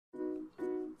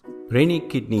Reni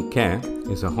Kidney Care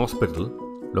is a hospital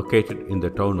located in the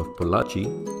town of Pollachi,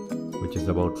 which is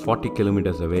about 40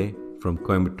 kilometers away from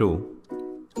Coimbatore,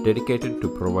 dedicated to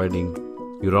providing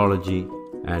urology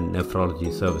and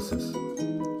nephrology services.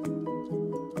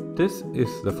 This is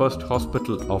the first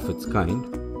hospital of its kind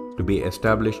to be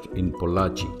established in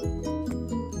Pollachi.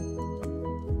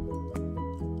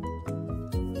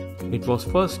 It was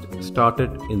first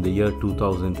started in the year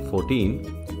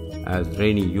 2014 as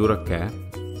Reni Urocare,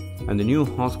 and the new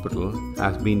hospital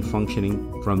has been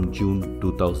functioning from June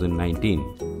 2019.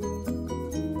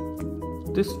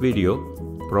 This video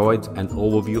provides an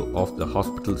overview of the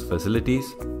hospital's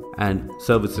facilities and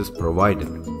services provided.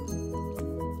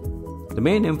 The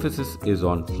main emphasis is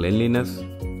on cleanliness,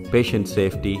 patient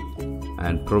safety,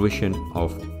 and provision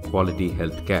of quality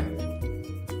health care.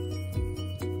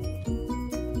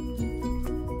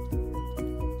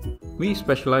 We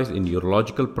specialize in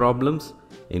urological problems,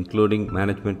 including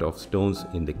management of stones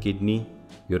in the kidney,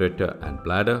 ureter, and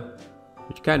bladder,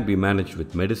 which can be managed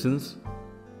with medicines,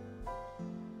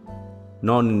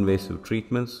 non-invasive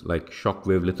treatments like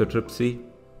shockwave lithotripsy,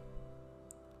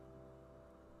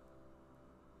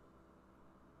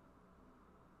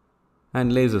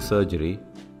 and laser surgery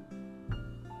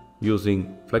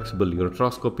using flexible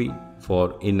ureteroscopy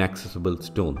for inaccessible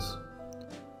stones.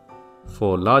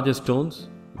 For larger stones,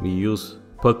 we use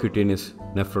percutaneous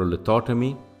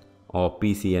nephrolithotomy or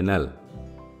PCNL.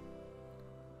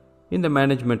 In the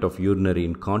management of urinary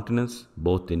incontinence,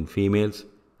 both in females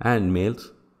and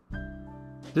males,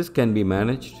 this can be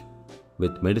managed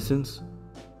with medicines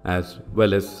as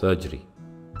well as surgery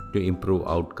to improve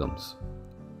outcomes.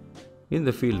 In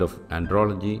the field of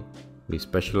andrology, we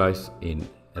specialize in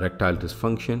erectile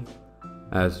dysfunction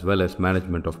as well as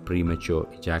management of premature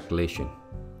ejaculation.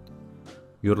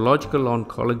 Urological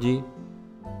oncology,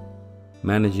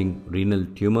 managing renal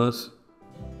tumors,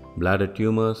 bladder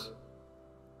tumors,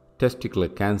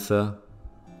 testicular cancer,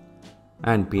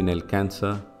 and penile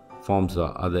cancer forms the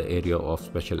other area of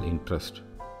special interest.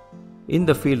 In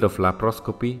the field of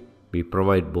laparoscopy, we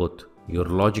provide both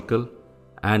urological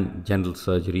and general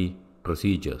surgery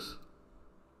procedures.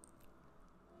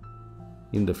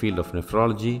 In the field of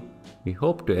nephrology, we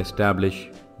hope to establish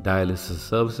dialysis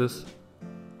services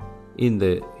in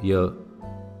the year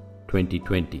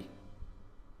 2020.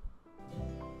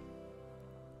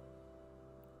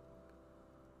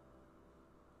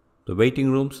 The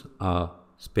waiting rooms are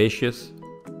spacious,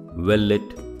 well lit,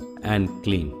 and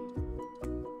clean.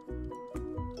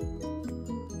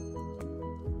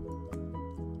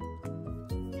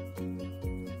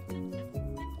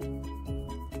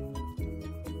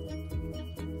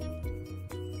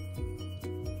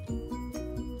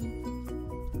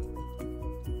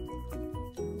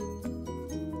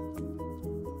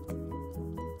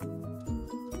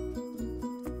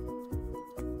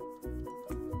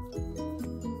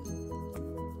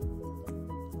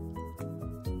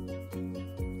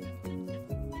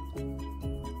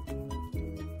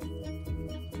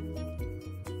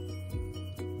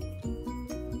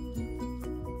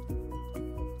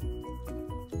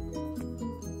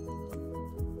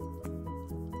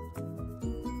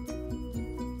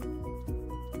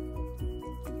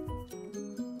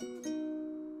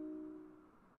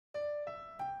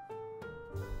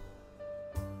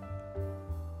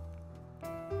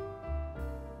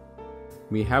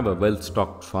 We have a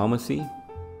well-stocked pharmacy.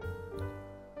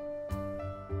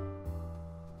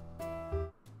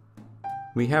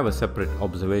 We have a separate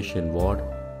observation ward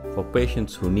for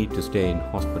patients who need to stay in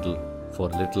hospital for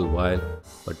a little while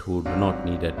but who do not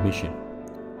need admission.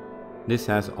 This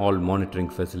has all monitoring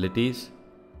facilities,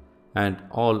 and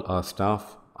all our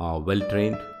staff are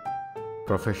well-trained,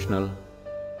 professional,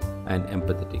 and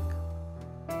empathetic.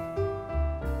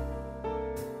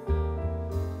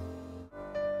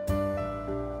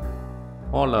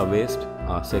 All our waste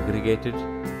are segregated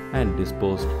and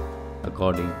disposed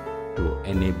according to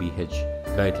NABH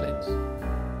guidelines.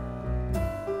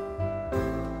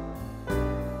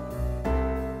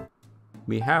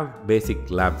 We have basic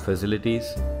lab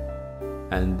facilities,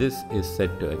 and this is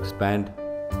set to expand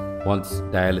once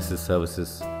dialysis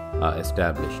services are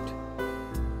established.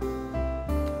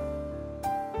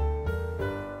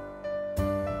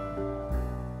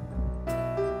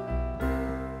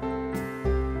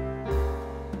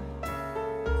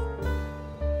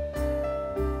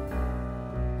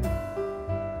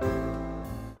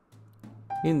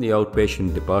 In the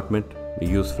outpatient department, we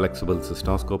use flexible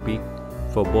cystoscopy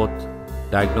for both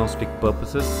diagnostic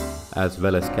purposes as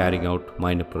well as carrying out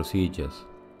minor procedures.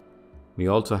 We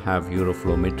also have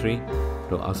uroflowmetry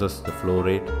to assess the flow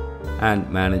rate and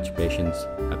manage patients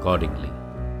accordingly.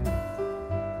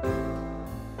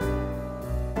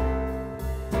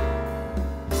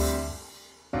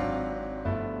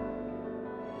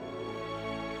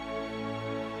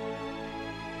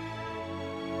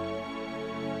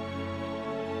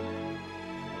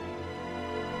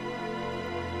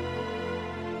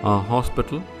 Our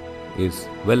hospital is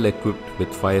well equipped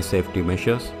with fire safety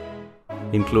measures,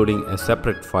 including a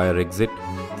separate fire exit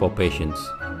for patients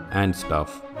and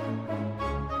staff.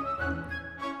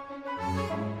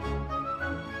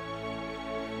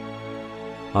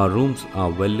 Our rooms are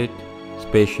well lit,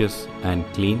 spacious and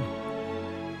clean,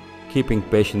 keeping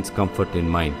patients' comfort in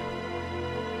mind.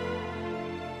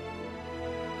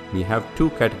 We have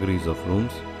two categories of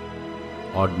rooms,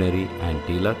 ordinary and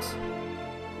deluxe.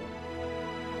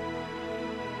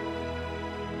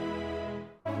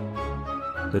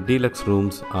 The deluxe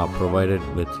rooms are provided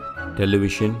with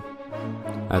television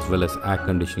as well as air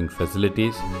conditioning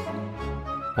facilities.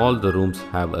 All the rooms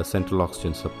have a central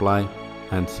oxygen supply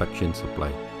and suction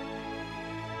supply.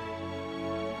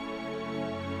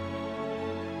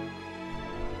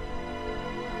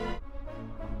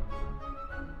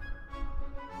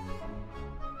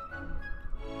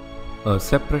 A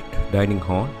separate dining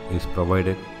hall is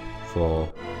provided for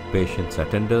patients'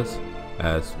 attenders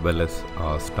as well as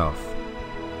our staff.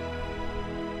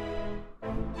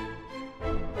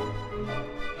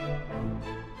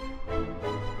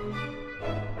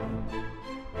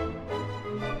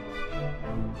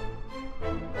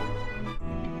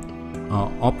 Our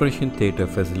operation theatre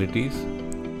facilities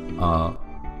are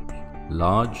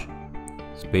large,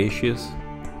 spacious,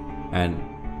 and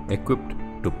equipped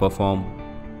to perform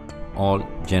all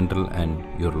general and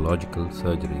urological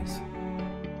surgeries.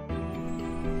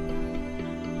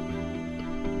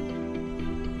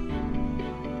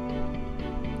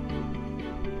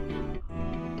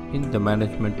 In the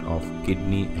management of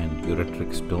kidney and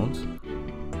ureteric stones,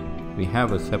 we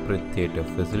have a separate theatre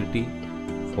facility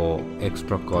for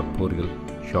extracorporeal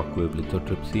shockwave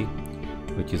lithotripsy,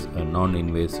 which is a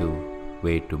non-invasive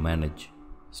way to manage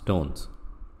stones.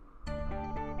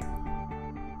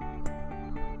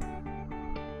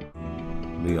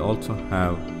 We also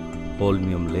have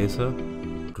holmium laser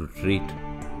to treat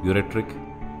ureteric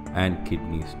and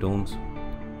kidney stones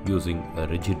using a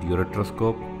rigid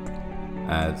ureteroscope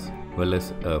as well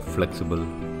as a flexible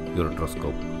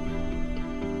ureteroscope.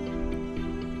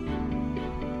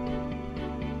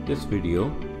 This video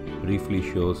briefly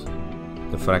shows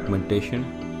the fragmentation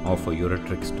of a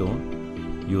ureteric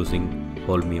stone using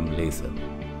holmium laser.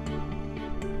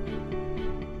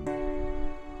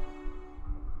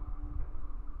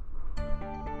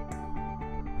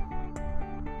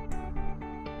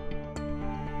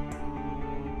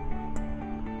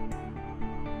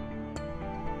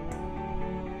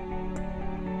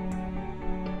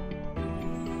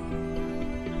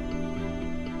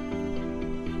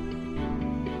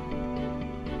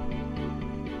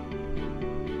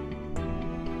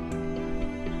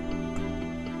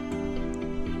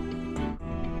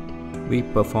 We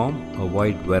perform a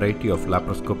wide variety of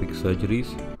laparoscopic surgeries,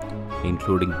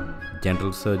 including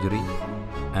general surgery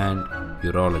and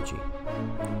urology.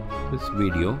 This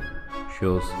video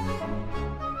shows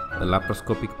a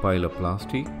laparoscopic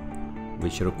pyeloplasty,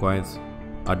 which requires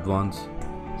advanced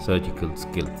surgical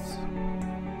skills.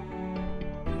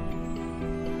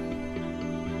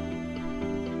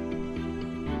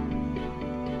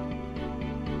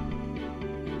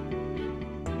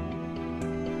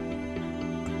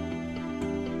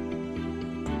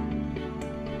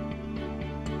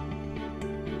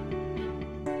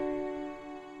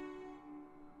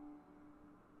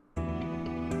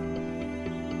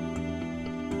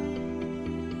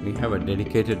 We have a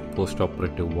dedicated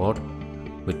post-operative ward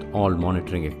with all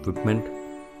monitoring equipment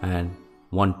and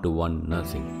one-to-one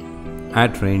nursing.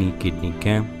 At Reni Kidney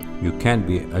Care, you can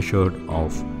be assured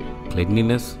of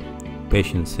cleanliness,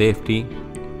 patient safety,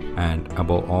 and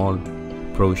above all,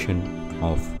 provision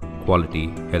of quality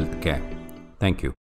health care. Thank you.